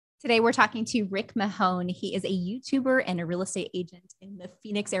Today, we're talking to Rick McHone. He is a YouTuber and a real estate agent in the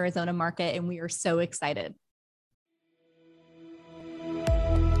Phoenix, Arizona market, and we are so excited.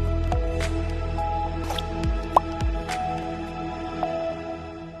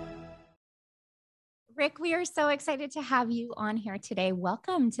 Rick, we are so excited to have you on here today.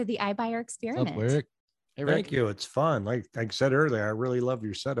 Welcome to the iBuyer experiment. What's up, Rick? Hey, Rick. Thank you. It's fun. Like I said earlier, I really love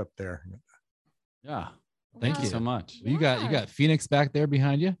your setup there. Yeah. Thank you so much. Yeah. You got Phoenix back there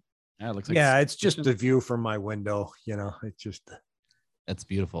behind you. Yeah, it looks like it's just the view from my window. You know, it's just that's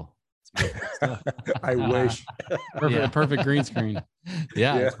beautiful. It's beautiful stuff. I wish. Perfect green screen.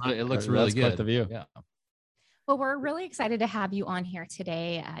 Yeah. It looks really good. The view. Yeah. Well, we're really excited to have you on here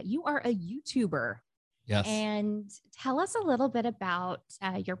today. You are a YouTuber. Yes. And tell us a little bit about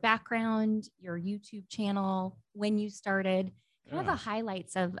your background, your YouTube channel, when you started, kind of the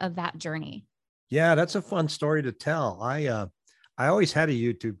highlights of that journey. Yeah, that's a fun story to tell. I always had a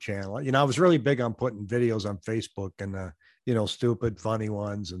YouTube channel. You know, I was really big on putting videos on Facebook and, you know, stupid, funny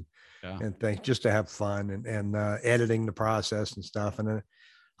ones and things just to have fun and editing the process and stuff. And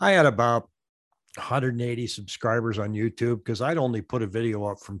I had about 180 subscribers on YouTube because I'd only put a video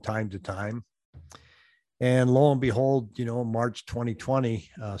up from time to time. And lo and behold, you know, March 2020,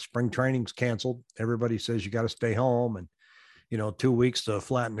 spring training's canceled. Everybody says you got to stay home and, you know, 2 weeks to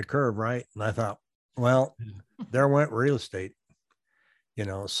flatten the curve, right? And I thought, well, there went real estate, you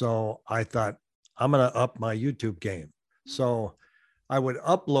know. So I thought, I'm going to up my YouTube game. So I would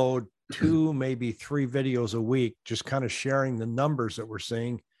upload 2, maybe 3 videos a week, just kind of sharing the numbers that we're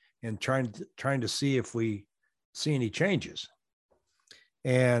seeing and trying to see if we see any changes.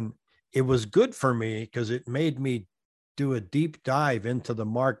 And it was good for me because it made me do a deep dive into the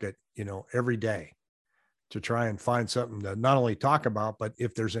market, you know, every day to try and find something to not only talk about, but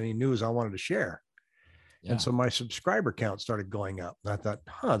if there's any news I wanted to share. Yeah. And so my subscriber count started going up. And I thought,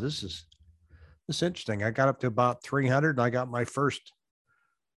 this is interesting. I got up to about 300 and I got my first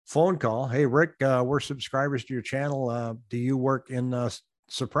phone call. Hey, Rick, we're subscribers to your channel. Do you work in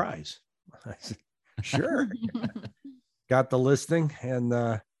Surprise? I said, sure. Got the listing and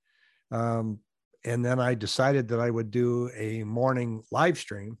then I decided that I would do a morning live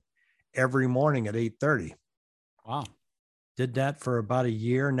stream every morning at 8:30. Wow. Did that for about a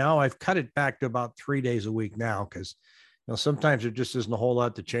year. Now I've cut it back to about 3 days a week now because, you know, sometimes there just isn't a whole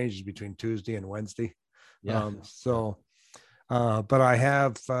lot that changes between Tuesday and Wednesday. Yeah. But I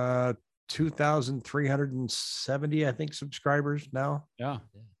have 2,370, I think, subscribers now. Yeah.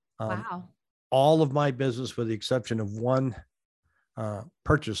 Wow. All of my business, with the exception of one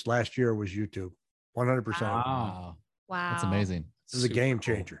purchase last year, was YouTube. 100%. Wow. That's amazing. This is a game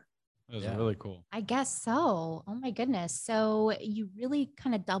changer. It was really cool. I guess so. Oh my goodness. So you really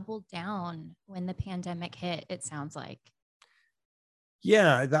kind of doubled down when the pandemic hit, it sounds like.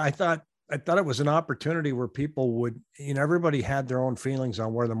 Yeah, I thought it was an opportunity where people would, you know, everybody had their own feelings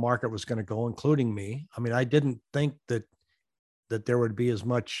on where the market was going to go, including me. I mean, I didn't think that there would be as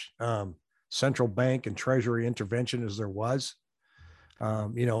much central bank and treasury intervention as there was.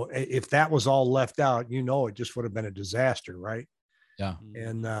 You know, if that was all left out, you know, it just would have been a disaster, right? Yeah.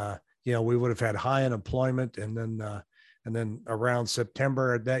 And you know, we would have had high unemployment, and then around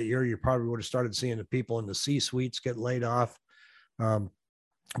September of that year, you probably would have started seeing the people in the C-suites get laid off.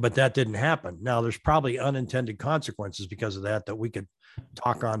 But that didn't happen. Now, there's probably unintended consequences because of that we could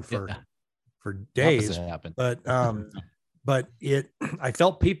talk on for days. But I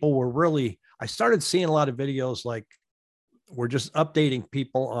felt people were really. I started seeing a lot of videos like we're just updating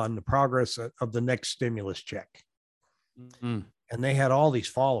people on the progress of the next stimulus check. Mm-hmm. And they had all these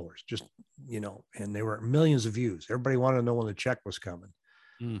followers, just, you know, and they were millions of views. Everybody wanted to know when the check was coming.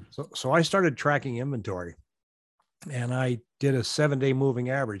 Mm. So I started tracking inventory, and I did a 7-day moving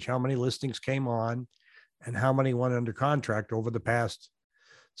average, how many listings came on and how many went under contract over the past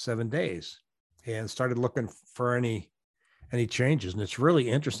 7 days, and started looking for any changes. And it's really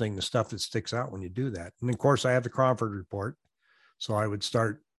interesting, the stuff that sticks out when you do that. And of course I have the Crawford report. So I would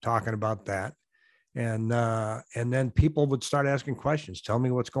start talking about that. And then people would start asking questions. Tell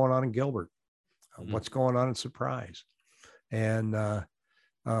me what's going on in Gilbert. What's going on in Surprise. And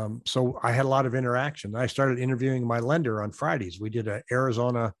so I had a lot of interaction. I started interviewing my lender on Fridays. We did an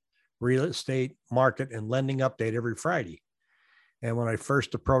Arizona real estate market and lending update every Friday. And when I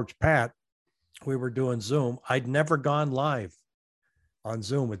first approached Pat, we were doing Zoom. I'd never gone live on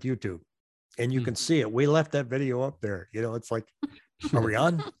Zoom with YouTube. And you can see it. We left that video up there. You know, it's like, are we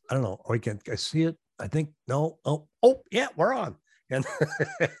on? I don't know. I see it. I think, no. Oh, yeah, we're on. And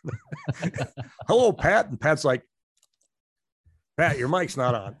hello, Pat. And Pat's like, Pat, your mic's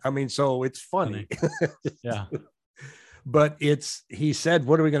not on. I mean, so it's funny. Yeah. but he said,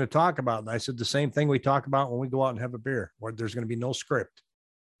 what are we going to talk about? And I said, the same thing we talk about when we go out and have a beer, where there's going to be no script.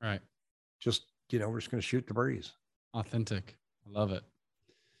 Right. Just, we're just going to shoot the breeze. Authentic. I love it.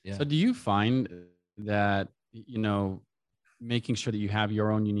 Yeah. So do you find that, making sure that you have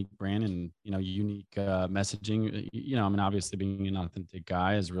your own unique brand and, unique messaging, I mean, obviously being an authentic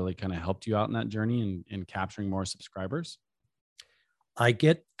guy has really kind of helped you out in that journey and capturing more subscribers? I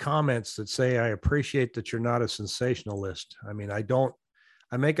get comments that say, I appreciate that you're not a sensationalist. I mean, I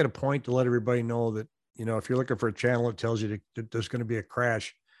make it a point to let everybody know that, if you're looking for a channel that tells you that there's going to be a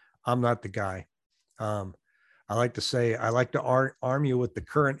crash, I'm not the guy. I like to say, I like to arm you with the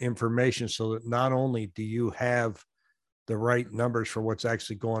current information so that not only do you have the right numbers for what's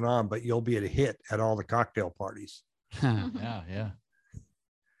actually going on, but you'll be a hit at all the cocktail parties. Yeah.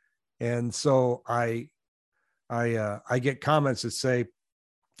 And so I get comments that say,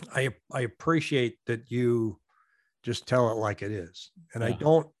 I appreciate that you just tell it like it is. And I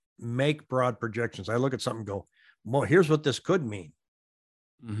don't make broad projections. I look at something and go, well, here's what this could mean.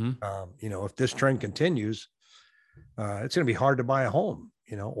 If this trend continues, it's going to be hard to buy a home,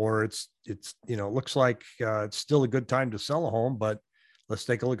 or it's looks like it's still a good time to sell a home, but let's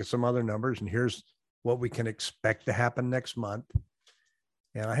take a look at some other numbers. And here's what we can expect to happen next month.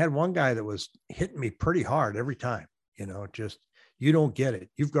 And I had one guy that was hitting me pretty hard every time, just, you don't get it.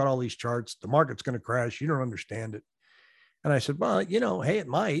 You've got all these charts. The market's going to crash. You don't understand it. And I said, well, hey, it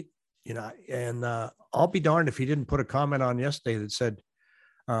might, and I'll be darned if he didn't put a comment on yesterday that said,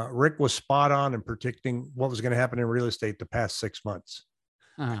 Rick was spot on in predicting what was going to happen in real estate the past 6 months.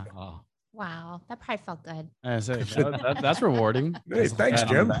 Wow. That probably felt good. That's rewarding. Hey, thanks,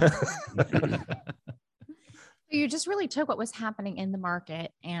 Jim. You just really took what was happening in the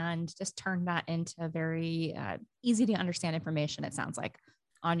market and just turned that into very easy to understand information, it sounds like,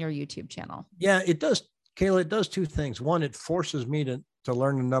 on your YouTube channel. Yeah, it does. Kayla, it does two things. One, it forces me to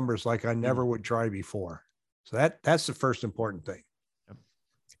learn the numbers like I never would try before. So that's the first important thing. Yep.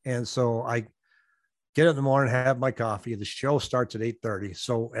 And so I get up in the morning, have my coffee. The show starts at 8:30.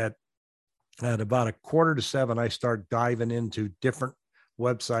 So at about 6:45, I start diving into different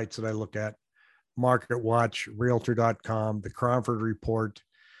websites that I look at. Market Watch, Realtor.com, the Cromford Report.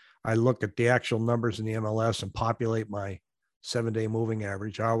 I look at the actual numbers in the MLS and populate my 7-day moving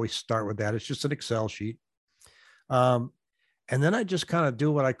average. I always start with that. It's just an Excel sheet. And then I just kind of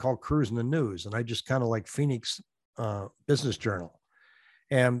do what I call cruising the news. And I just kind of like Phoenix Business Journal.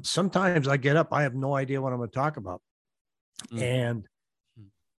 And sometimes I get up, I have no idea what I'm going to talk about. And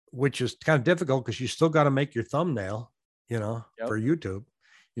which is kind of difficult because you still got to make your thumbnail, for YouTube.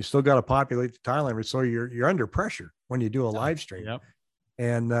 You still got to populate the timeline. So you're under pressure when you do a live stream. Yep.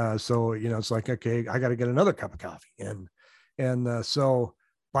 And so, it's like, okay, I got to get another cup of coffee. And so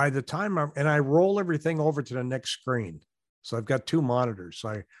by the time I roll everything over to the next screen. So I've got two monitors. So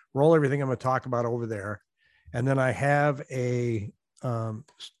I roll everything I'm going to talk about over there. And then I have a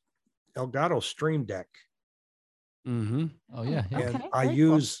Elgato Stream Deck. Oh yeah. And I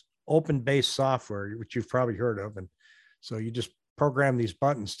use open-based software, which you've probably heard of. And so you just program these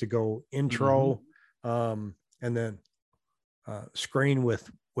buttons to go intro, and then screen with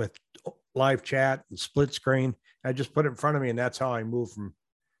live chat and split screen. I just put it in front of me, and that's how I move from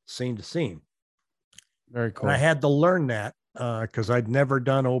scene to scene. Very cool. And I had to learn that because I'd never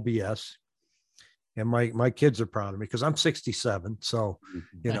done OBS. And my kids are proud of me because I'm 67. So,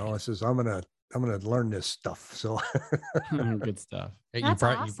 I says, I'm gonna learn this stuff. So good stuff. Hey, you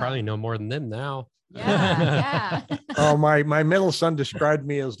probably know more than them now. Yeah. Oh, my middle son described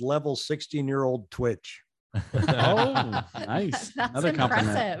me as level 16-year-old Twitch. Oh, nice. That's Another impressive.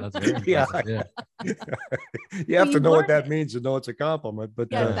 Compliment. That's very impressive. Yeah. You have to know what that means to know it's a compliment. But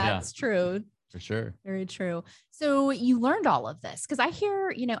that's true. For sure. Very true. So you learned all of this because I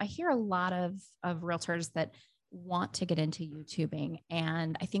hear a lot of realtors that want to get into YouTubing,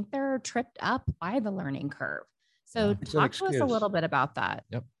 and I think they're tripped up by the learning curve. So talk to us a little bit about that.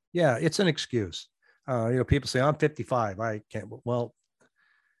 Yep. Yeah, it's an excuse. People say I'm 55. I can't. Well,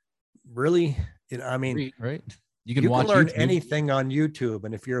 really, I mean, right? You can watch learn YouTube. anything on YouTube,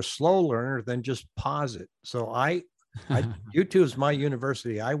 and if you're a slow learner, then just pause it. So YouTube's my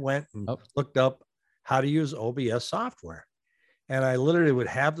university. I went and looked up how to use OBS software, and I literally would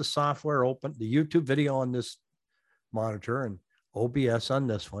have the software open, the YouTube video on this monitor and OBS on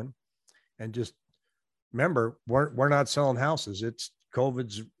this one, and just remember, we're not selling houses. It's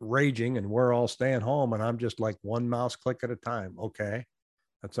COVID's raging and we're all staying home, and I'm just like one mouse click at a time. Okay.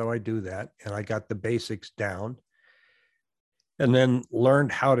 That's how I do that. And I got the basics down, and then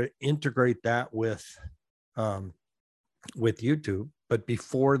learned how to integrate that with YouTube. But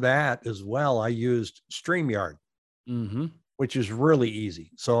before that as well, I used StreamYard. which is really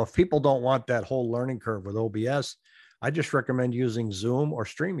easy. So if people don't want that whole learning curve with OBS, I just recommend using Zoom or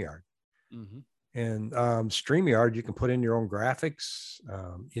StreamYard. And StreamYard, you can put in your own graphics.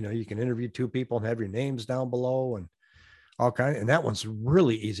 You can interview two people and have your names down below and all kinds. And that one's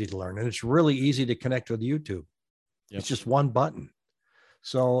really easy to learn. And it's really easy to connect with YouTube. It's just one button.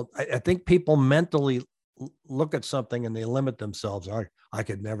 So I think people mentally look at something and they limit themselves. I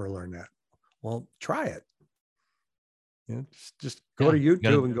could never learn that. Well, try it. Just go to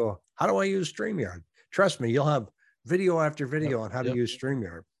YouTube and go, how do I use StreamYard? Trust me, you'll have video after video on how to use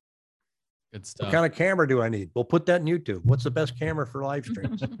StreamYard. Good stuff. What kind of camera do I need? We'll put that in YouTube. What's the best camera for live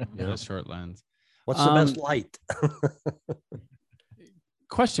streams? A short lens. What's the best light?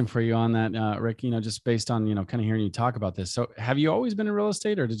 Question for you on that, Rick, just based on, kind of hearing you talk about this. So have you always been in real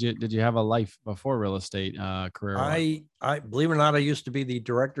estate, or did you have a life before real estate career? I believe it or not, I used to be the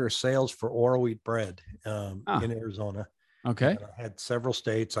director of sales for Oro Wheat Bread in Arizona. Okay. And I had several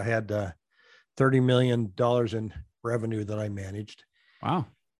states. I had $30 million in revenue that I managed. Wow.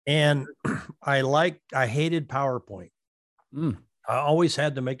 And I hated PowerPoint. I always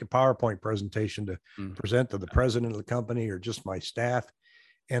had to make a PowerPoint presentation to present to the president of the company or just my staff.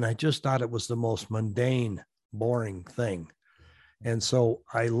 And I just thought it was the most mundane, boring thing. And so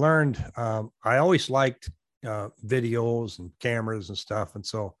I learned, I always liked videos and cameras and stuff. And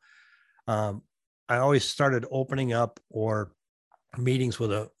so I always started opening up or meetings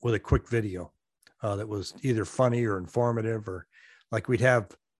with a quick video that was either funny or informative, or like we'd have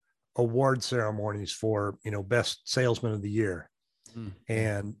award ceremonies for, best salesman of the year.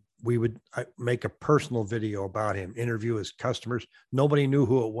 And we would make a personal video about him, interview his customers. Nobody knew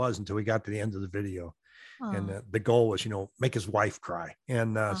who it was until we got to the end of the video. And the goal was, make his wife cry.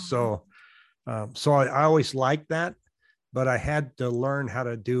 And so I always liked that, but I had to learn how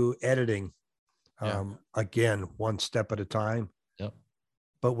to do editing again, one step at a time. Yep.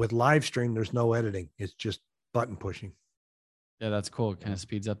 But with live stream, there's no editing. It's just button pushing. Yeah, that's cool. It kind of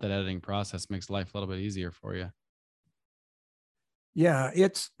speeds up that editing process, makes life a little bit easier for you. Yeah,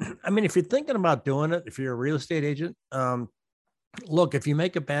 if you're thinking about doing it, if you're a real estate agent, look, if you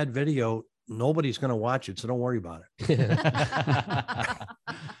make a bad video, nobody's going to watch it. So don't worry about it.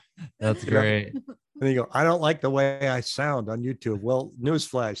 That's great. And you go, I don't like the way I sound on YouTube. Well,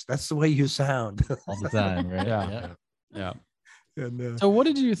 newsflash, that's the way you sound all the time, right? Yeah. And, so what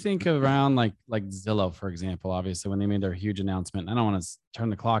did you think around like Zillow, for example, obviously when they made their huge announcement? I don't want to turn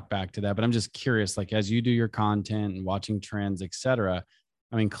the clock back to that, but I'm just curious, like as you do your content and watching trends, et cetera,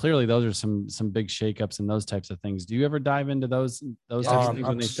 I mean, clearly those are some big shakeups and those types of things. Do you ever dive into those types of things?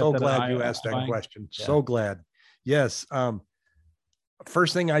 I'm so glad you asked that question. Yeah. So glad. Yes.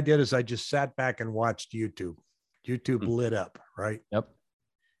 First thing I did is I just sat back and watched YouTube. YouTube lit up, right? Yep.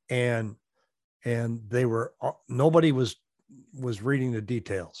 And nobody was reading the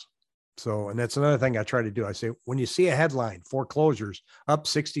details. So, and that's another thing I try to do. I say, when you see a headline, foreclosures up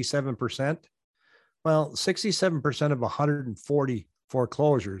 67%, well, 67% of 140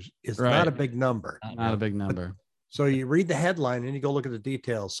 foreclosures is not a big number. Not a big number. So you read the headline and you go look at the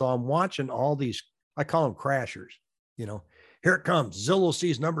details. So I'm watching all these, I call them crashers, here it comes. Zillow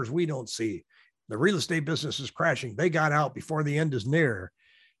sees numbers we don't see. The real estate business is crashing. They got out before the end is near.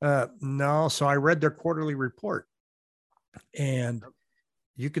 No. So I read their quarterly report. And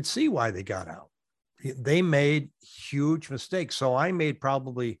you could see why they got out. They made huge mistakes. So I made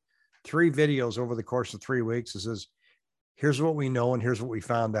probably 3 videos over the course of 3 weeks. It says, here's what we know and here's what we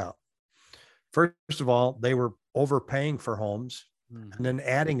found out. First of all, they were overpaying for homes and then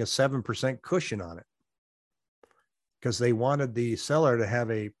adding a 7% cushion on it because they wanted the seller to have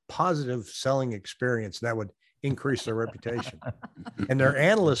a positive selling experience that would increase their reputation. And their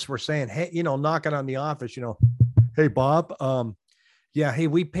analysts were saying, hey, knocking on the office, hey, Bob, hey,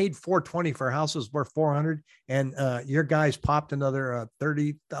 we paid $420 for houses worth $400, and your guys popped another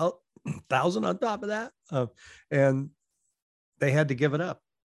 $30,000 on top of that, and they had to give it up.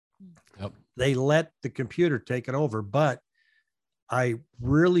 Yep. They let the computer take it over, but I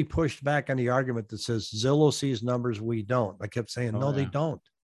really pushed back on the argument that says Zillow sees numbers we don't. I kept saying, they don't.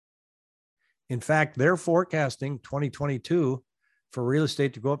 In fact, they're forecasting 2022 for real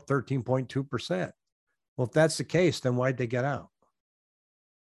estate to go up 13.2%. Well, if that's the case, then why'd they get out?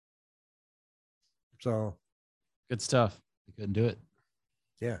 So good stuff. You couldn't do it.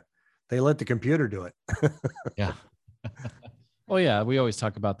 Yeah. They let the computer do it. Yeah. Well, yeah, we always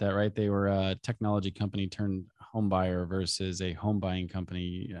talk about that, right? They were a technology company turned home buyer versus a home buying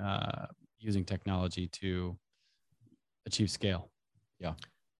company using technology to achieve scale. Yeah.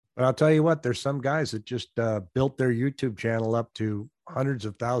 But I'll tell you what, there's some guys that just built their YouTube channel up to hundreds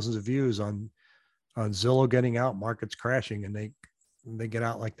of thousands of views on Zillow getting out, markets crashing, and they get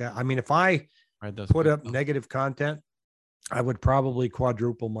out like that. I mean, if I put up negative content, I would probably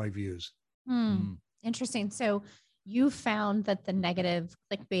quadruple my views. Interesting. So you found that the negative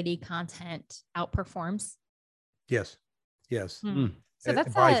clickbaity content outperforms? Yes. So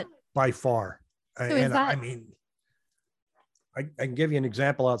that's by far. So and I mean, I can give you an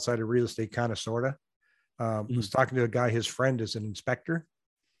example outside of real estate, kind of, sort of. I was talking to a guy, his friend is an inspector,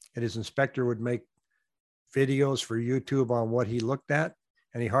 and his inspector would make videos for YouTube on what he looked at,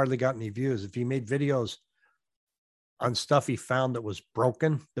 and he hardly got any views. If he made videos on stuff he found that was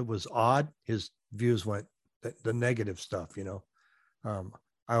broken, that was odd, his views went the negative stuff,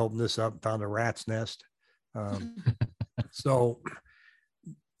 I opened this up and found a rat's nest.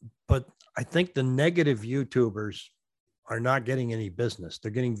 But I think the negative YouTubers are not getting any business.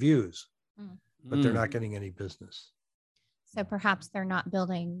 They're getting views, but they're not getting any business. So perhaps they're not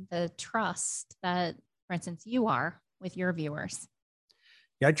building the trust that, for instance, you are with your viewers.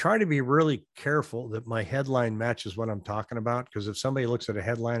 Yeah, I try to be really careful that my headline matches what I'm talking about. Because if somebody looks at a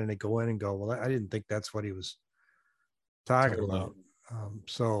headline and they go in and go, well, I didn't think that's what he was talking about.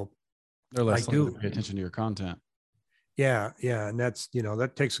 So they're less likely to pay attention to your content. Yeah. And that's,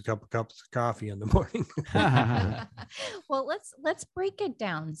 that takes a couple cups of coffee in the morning. Well, let's break it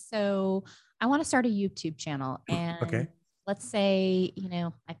down. So I want to start a YouTube channel, and let's say,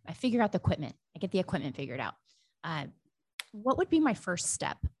 I figure out the equipment. I get the equipment figured out. What would be my first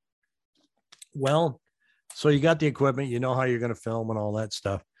step? Well, so you got the equipment, you know how you're going to film and all that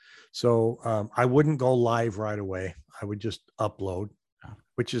stuff. So I wouldn't go live right away. I would just upload,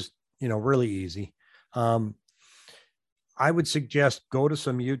 which is, really easy. I would suggest go to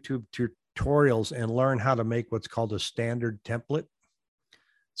some YouTube tutorials and learn how to make what's called a standard template,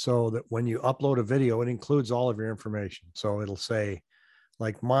 so that when you upload a video, it includes all of your information. So it'll say,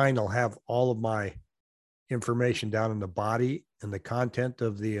 like mine, will have all of my information down in the body and the content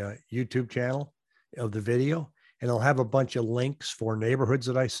of the YouTube channel of the video. And it'll have a bunch of links for neighborhoods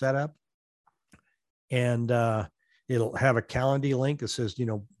that I set up. And it'll have a Calendly link that says,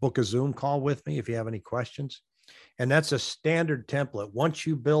 book a Zoom call with me if you have any questions. And that's a standard template. Once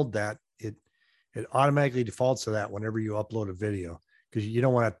you build that, it automatically defaults to that whenever you upload a video, because you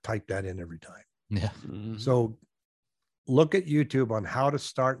don't want to type that in every time. Yeah. So look at YouTube on how to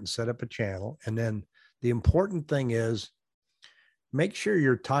start and set up a channel. And then the important thing is make sure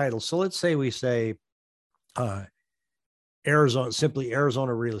your title. So let's say we say Arizona, simply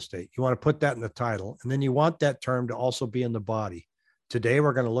Arizona real estate. You want to put that in the title, and then you want that term to also be in the body. Today,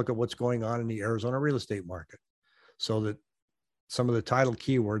 we're going to look at what's going on in the Arizona real estate market, so that some of the title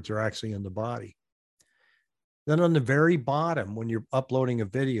keywords are actually in the body. Then on the very bottom, when you're uploading a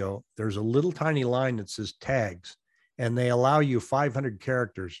video, there's a little tiny line that says tags, and they allow you 500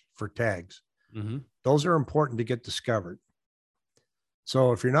 characters for tags. Those are important to get discovered.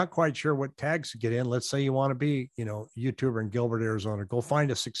 So if you're not quite sure what tags to get in, let's say you want to be, YouTuber in Gilbert, Arizona, go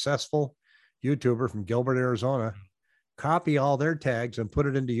find a successful YouTuber from Gilbert, Arizona, copy all their tags and put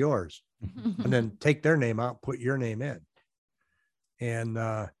it into yours, and then take their name out, put your name in. And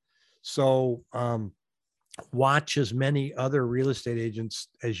watch as many other real estate agents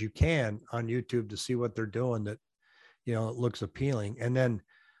as you can on YouTube to see what they're doing that, it looks appealing. And then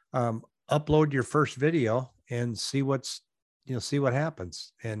upload your first video and see what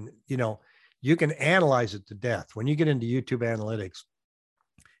happens. And, you can analyze it to death. When you get into YouTube analytics,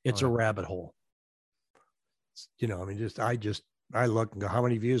 it's a rabbit hole. I look and go, how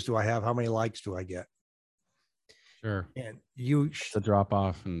many views do I have? How many likes do I get? Sure. And the drop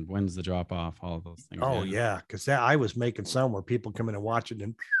off, and when's the drop off, all of those things. Oh yeah. Cause I was making some where people come in and watch it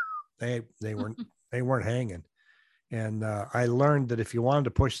and they weren't hanging. And I learned that if you wanted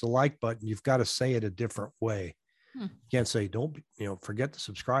to push the like button, you've got to say it a different way. You can't say, don't, forget to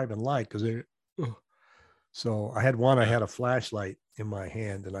subscribe and like, so I had a flashlight in my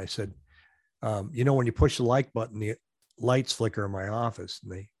hand, and I said, when you push the like button, the lights flicker in my office,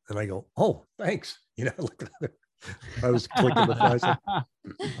 and I go, oh, thanks. Look at it. I was clicking the flashlight. I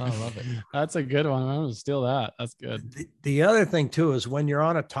love it. That's a good one. I'm going to steal that. That's good. The other thing too, is when you're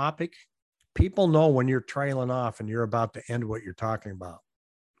on a topic, people know when you're trailing off and you're about to end what you're talking about.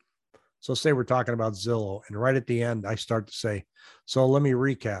 So say we're talking about Zillow, and right at the end, I start to say, so let me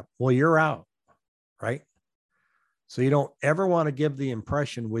recap. Well, you're out, right? So you don't ever want to give the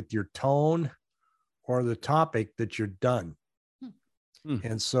impression with your tone or the topic that you're done.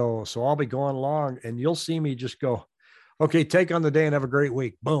 And so I'll be going along, and you'll see me just go, okay, take on the day and have a great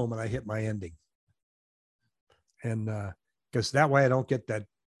week. Boom. And I hit my ending. And because that way I don't get that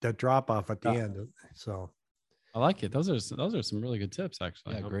drop off at the end. So I like it. Those are some really good tips,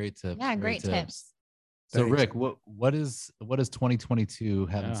 actually. Yeah, great tips. Yeah, great tips. So Thanks. Rick, what does 2022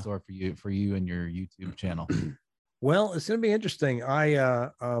 have in store for you and your YouTube channel? Well, it's going to be interesting.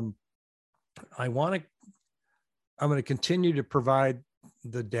 I'm going to continue to provide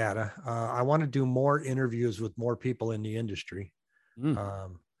the data. I want to do more interviews with more people in the industry.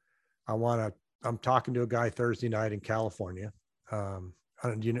 I'm talking to a guy Thursday night in California. I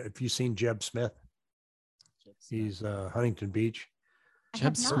don't, you know, if you've seen Jeb Smith, he's Huntington Beach.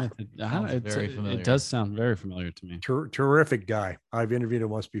 Jeb Smith. It does sound very familiar to me. Terrific guy. I've interviewed him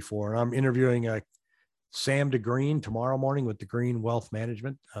once before. I'm interviewing Sam DeGreen tomorrow morning with DeGreen Wealth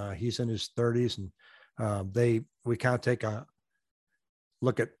Management. He's in his 30s, and we kind of take a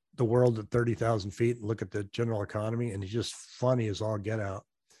look at the world at 30,000 feet and look at the general economy, and he's just funny as all get out.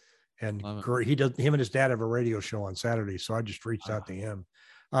 And him and his dad have a radio show on Saturday, so I just reached out to him.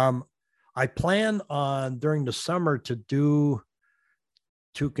 I plan on during the summer to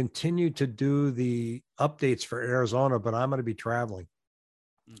continue to do the updates for Arizona, but I'm going to be traveling.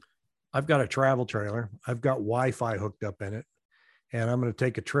 I've got a travel trailer. I've got Wi-Fi hooked up in it, and I'm going to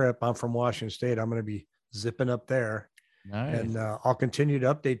take a trip. I'm from Washington State. I'm going to be zipping up there. Nice. And I'll continue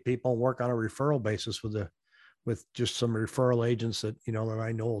to update people and work on a referral basis with just some referral agents that, you know, that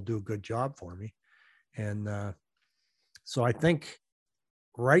I know will do a good job for me. And so I think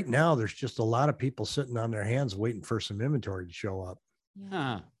right now there's just a lot of people sitting on their hands waiting for some inventory to show up.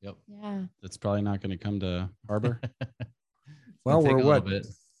 Yeah. Yep. Yeah. That's probably not going to come to Harbor. Well, we're what,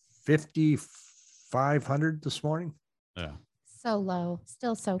 5,500 this morning? Yeah. So low,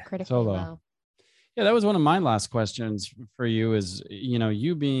 still so critically low. Yeah, that was one of my last questions for you is, you know,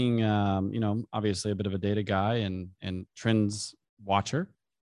 you being, you know, obviously a bit of a data guy and trends watcher.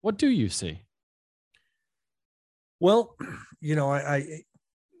 What do you see? Well, you know, I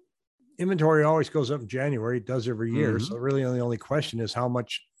inventory always goes up in January. It does every year. So really the only question is how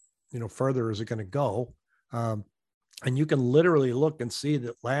much, you know, further is it going to go? And you can literally look and see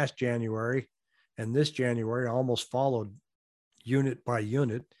that last January and this January almost followed unit by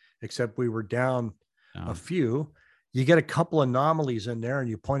unit, except we were down a few. You get a couple anomalies in there and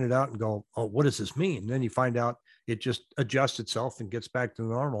you point it out and go, oh, what does this mean? And then you find out it just adjusts itself and gets back to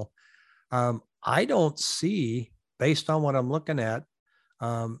normal. I don't see, based on what I'm looking at,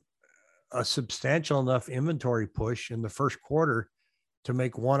 a substantial enough inventory push in the first quarter to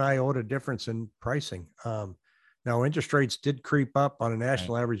make one iota difference in pricing. Now, interest rates did creep up on a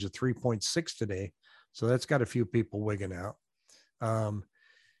national average of 3.6 today. So that's got a few people wigging out.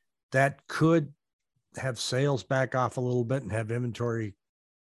 That could have sales back off a little bit and have inventory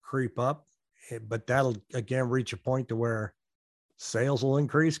creep up, but that'll again reach a point to where sales will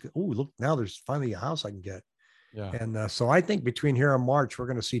increase. Oh, look, now there's finally a house I can get. Yeah. And so I think between here and March, we're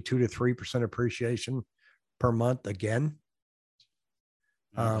going to see 2 to 3% appreciation per month again.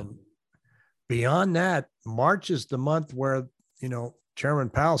 Beyond that, March is the month where, you know, Chairman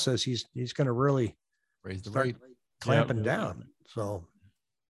Powell says he's going to really raise the rate, clamping down. So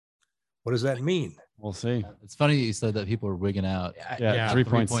what does that mean? We'll see. It's funny you said that people are wigging out. Yeah,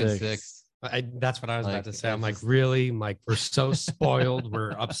 3.6. That's what I was about to say. I'm like, really? Like, we're so spoiled.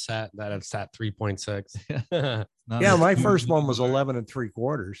 We're upset that it's at 3.6. Yeah, my first one was 11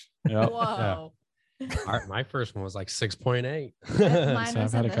 3/4. Yeah. Whoa. My first one was like 6.8. Mine So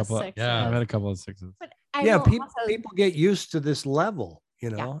I've had a couple of, I've had a couple of sixes. People get used to this level,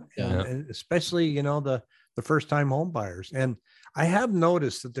 you know, and especially, you know, the first time home buyers. And I have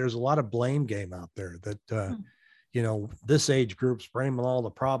noticed that there's a lot of blame game out there that, you know, this age group's blaming all the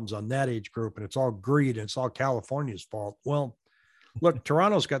problems on that age group, and it's all greed and it's all California's fault. Well, look,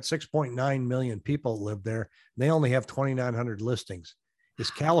 Toronto's got 6.9 million people that live there. And they only have 2,900 listings. Is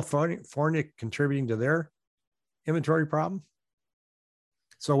California contributing to their inventory problem?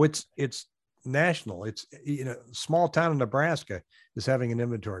 So it's national. It's, you know, small town in Nebraska is having an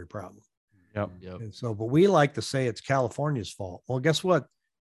inventory problem. Yep. And so, but we like to say it's California's fault. Well, guess what?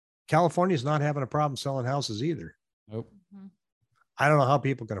 California's not having a problem selling houses either. Nope. I don't know how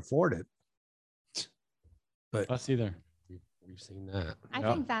people can afford it, but us either. We've seen that. I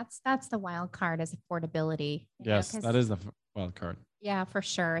think that's the wild card is affordability. Yes, that is the wild card. Yeah, for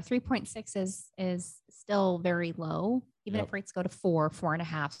sure. 3.6 is still very low. Even if rates go to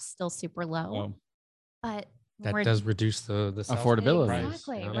 4.5, still super low. But that does reduce the affordability.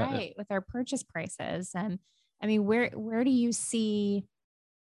 Exactly, right. With our purchase prices. And I mean, where do you see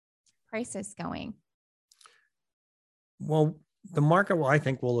prices going? Well, the market, I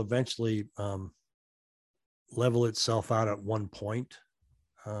think, will eventually level itself out at one point.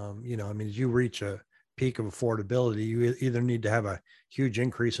 You know, I mean, as you reach a peak of affordability, you either need to have a huge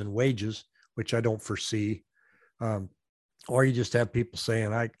increase in wages, which I don't foresee, or you just have people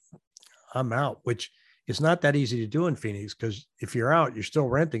saying, I'm out, which it's not that easy to do in Phoenix, because if you're out, you're still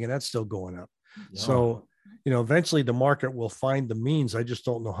renting and that's still going up. Yeah. So, eventually the market will find the means. I just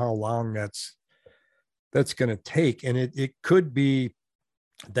don't know how long that's going to take. And it could be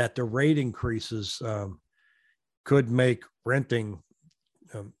that the rate increases could make renting,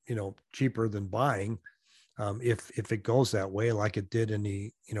 cheaper than buying. If it goes that way, like it did in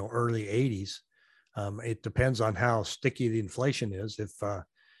the, early 80s. It depends on how sticky the inflation is.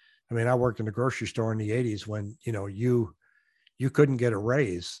 I worked in the grocery store in the 80s when, you couldn't get a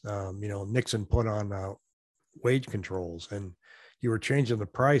raise. Nixon put on wage controls, and you were changing the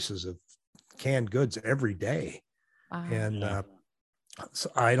prices of canned goods every day. Wow. And so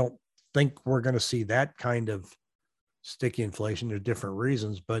I don't think we're going to see that kind of sticky inflation. There's different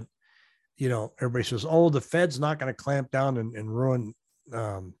reasons, but everybody says, oh, the Fed's not going to clamp down and ruin,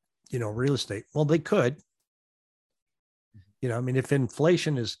 real estate. Well, they could. If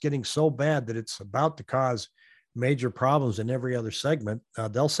inflation is getting so bad that it's about to cause major problems in every other segment,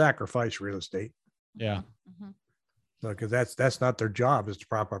 they'll sacrifice real estate. Yeah. So, because that's not their job, is to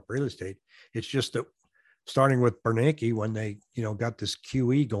prop up real estate. It's just that, starting with Bernanke, when they, got this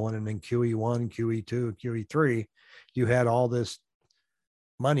QE going, and then QE1, QE2, QE3, you had all this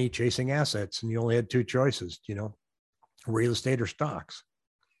money chasing assets, and you only had two choices, real estate or stocks.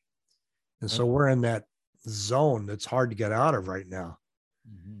 And so we're in that zone that's hard to get out of right now.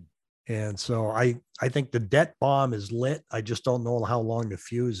 And so I think the debt bomb is lit. I just don't know how long the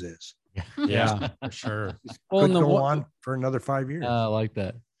fuse is. Yeah, for sure. Could go on for another 5 years. I like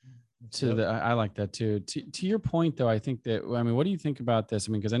that. I like that too. To your point, though, I think that, what do you think about this?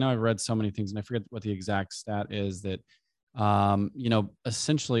 Because I know I've read so many things, and I forget what the exact stat is, that,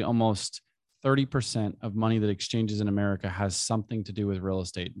 essentially almost 30% of money that exchanges in America has something to do with real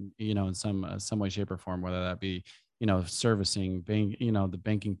estate, in some way, shape, or form, whether that be, servicing, bank, the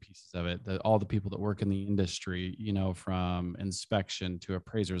banking pieces of it, all the people that work in the industry, from inspection to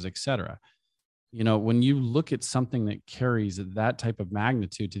appraisers, et cetera. When you look at something that carries that type of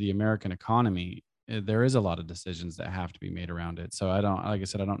magnitude to the American economy, there is a lot of decisions that have to be made around it. So like I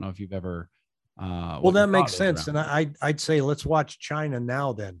said, I don't know if you've ever. Well, that makes sense. And I'd say let's watch China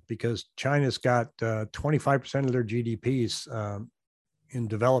now then, because China's got 25% of their GDPs in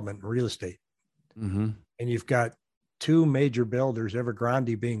development and real estate. And you've got two major builders,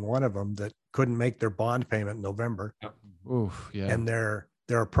 Evergrande being one of them, that couldn't make their bond payment in November. Oof, yeah. And they're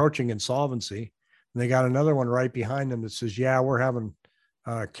approaching insolvency. And they got another one right behind them that says, yeah, we're having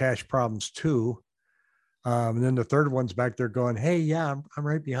cash problems too. And then the third one's back there going, hey, yeah, I'm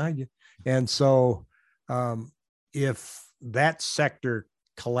right behind you. And so if that sector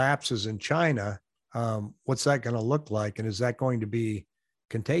collapses in China, what's that going to look like? And is that going to be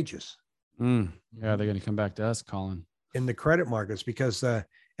contagious? Yeah, they're going to come back to us, Colin. In the credit markets, because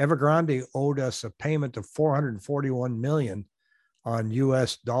Evergrande owed us a payment of $441 million on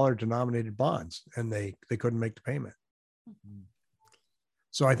US dollar denominated bonds, and they couldn't make the payment.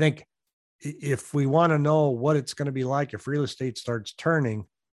 So I think if we want to know what it's going to be like if real estate starts turning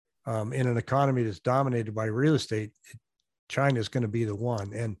in an economy that's dominated by real estate, China is going to be the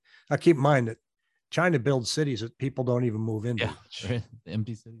one. And I keep in mind that China builds cities that people don't even move into. Yeah, right. The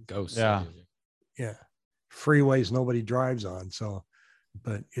empty cities. Ghost. Yeah. Yeah. Freeways nobody drives on. So,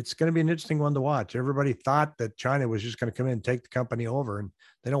 but it's going to be an interesting one to watch. Everybody thought that China was just going to come in and take the company over, and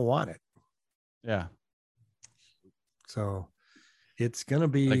they don't want it. Yeah. So it's going to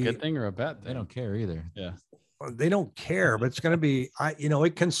be a good thing or a bad thing. They don't care either. Yeah. They don't care, but it's going to be,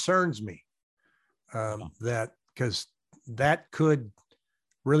 it concerns me that, because that could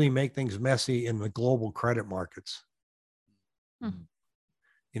really make things messy in the global credit markets.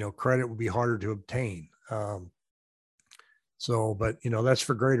 Credit would be harder to obtain. But that's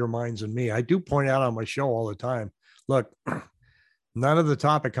for greater minds than me. I do point out on my show all the time, look, none of the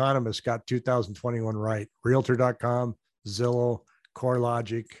top economists got 2021 right. Realtor.com, Zillow,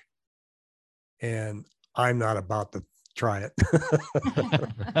 CoreLogic, and I'm not about to try it.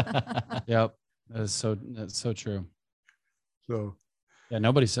 Yep. That's so true. So yeah,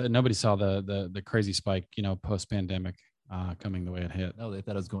 nobody saw the crazy spike, post pandemic coming the way it hit. No, they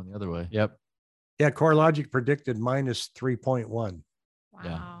thought it was going the other way. Yep. Yeah, CoreLogic predicted minus 3.1. Wow.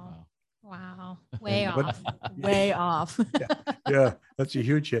 Yeah. Wow. Way off. Way off. Yeah, that's a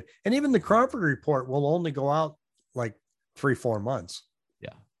huge hit. And even the Crawford report will only go out like 3-4 months.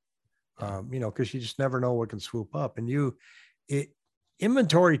 Yeah. Because you just never know what can swoop up. And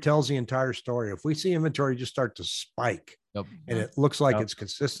inventory tells the entire story. If we see inventory just start to spike, Yep. and it looks like it's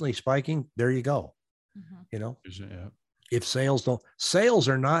consistently spiking, there you go. Yeah. If sales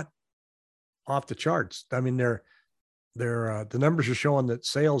are not off the charts. I mean, the numbers are showing that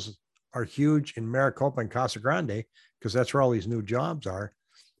sales are huge in Maricopa and Casa Grande because that's where all these new jobs are.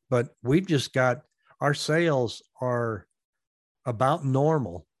 But we've just got, our sales are about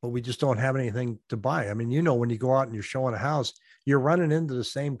normal, but we just don't have anything to buy. I mean, you know, when you go out and you're showing a house, you're running into the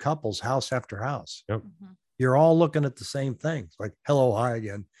same couples house after house. Yep. You're all looking at the same things, like hello, hi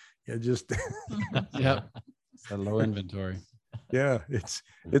again. You just Yep. It's a low inventory. Yeah, it's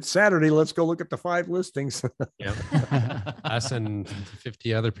Saturday. Let's go look at the 5 listings. Yep. Us and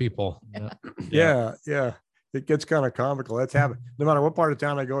 50 other people. Yeah. It gets kind of comical. That's happened. No matter what part of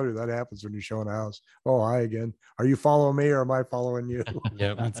town I go to, that happens when you're showing a house. Oh, hi again. Are you following me or am I following you?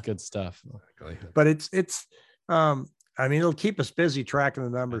 Yeah, that's good stuff. But I mean, it'll keep us busy tracking the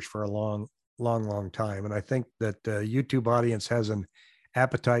numbers for a long time. And I think that the YouTube audience has an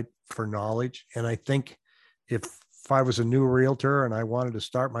appetite for knowledge. And I think if I was a new realtor and I wanted to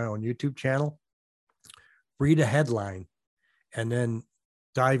start my own YouTube channel, read a headline and then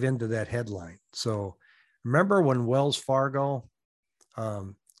dive into that headline. So remember when Wells Fargo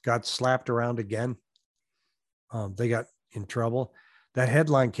got slapped around again? They got in trouble. That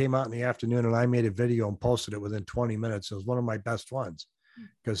headline came out in the afternoon and I made a video and posted it within 20 minutes. It was one of my best ones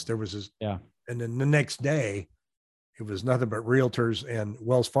because there was this. Yeah. And then the next day, it was nothing but realtors and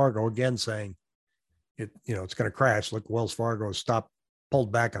Wells Fargo again saying it's going to crash. Look, Wells Fargo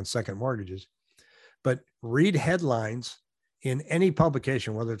pulled back on second mortgages. But read headlines in any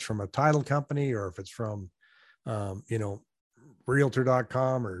publication, whether it's from a title company or if it's from,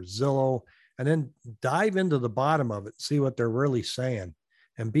 realtor.com or Zillow, and then dive into the bottom of it, see what they're really saying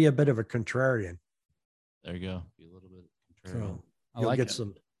and be a bit of a contrarian. There you go. Be a little bit contrarian. So you'll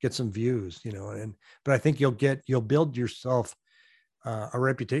get some views, but I think you'll build yourself a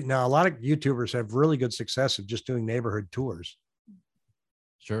reputation. Now, a lot of YouTubers have really good success of just doing neighborhood tours.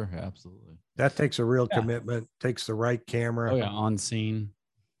 Sure. Absolutely. That takes a real commitment, takes the right camera. Oh yeah. On scene.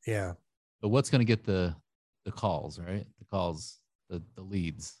 Yeah. But what's going to get the calls, right? The calls, the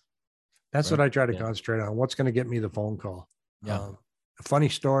leads. That's right? What I try to concentrate on. What's going to get me the phone call? Yeah. A funny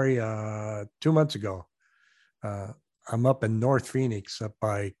story. 2 months ago, I'm up in North Phoenix up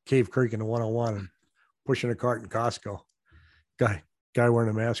by Cave Creek in the 101 and pushing a cart in Costco. Guy wearing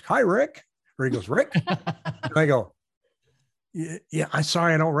a mask. Hi, Rick. Or he goes, Rick? And I go, yeah, I'm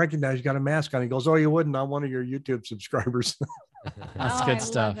sorry, I don't recognize you. Got a mask on. He goes, oh, you wouldn't. I'm one of your YouTube subscribers. That's good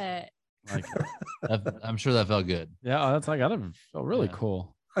stuff. Love it. I'm sure that felt good. Yeah, that felt really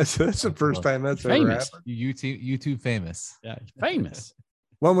cool. That's the first time that's ever happened. YouTube famous. Yeah, famous.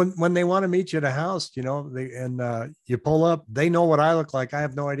 Well, when they want to meet you at a house, you pull up, they know what I look like. I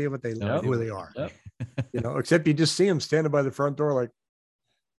have no idea who they are. Yep. Except you just see them standing by the front door, like,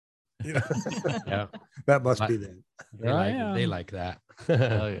 yeah, that must be them. They like that.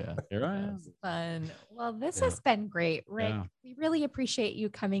 Oh yeah, here I am. Fun. Well, this has been great, Rick. Yeah. We really appreciate you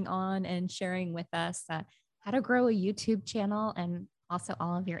coming on and sharing with us how to grow a YouTube channel and also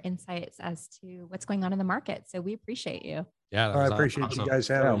all of your insights as to what's going on in the market. So we appreciate you. Yeah, I appreciate you guys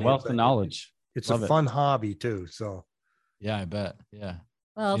having me. Wealth of knowledge. It's a fun hobby too. So yeah, I bet. Yeah.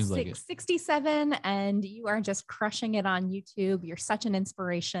 Well, 67 and you are just crushing it on YouTube. You're such an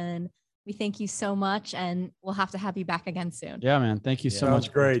inspiration. We thank you so much and we'll have to have you back again soon. Yeah, man. Thank you so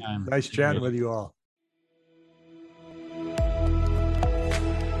much. Great. Nice chatting with you all.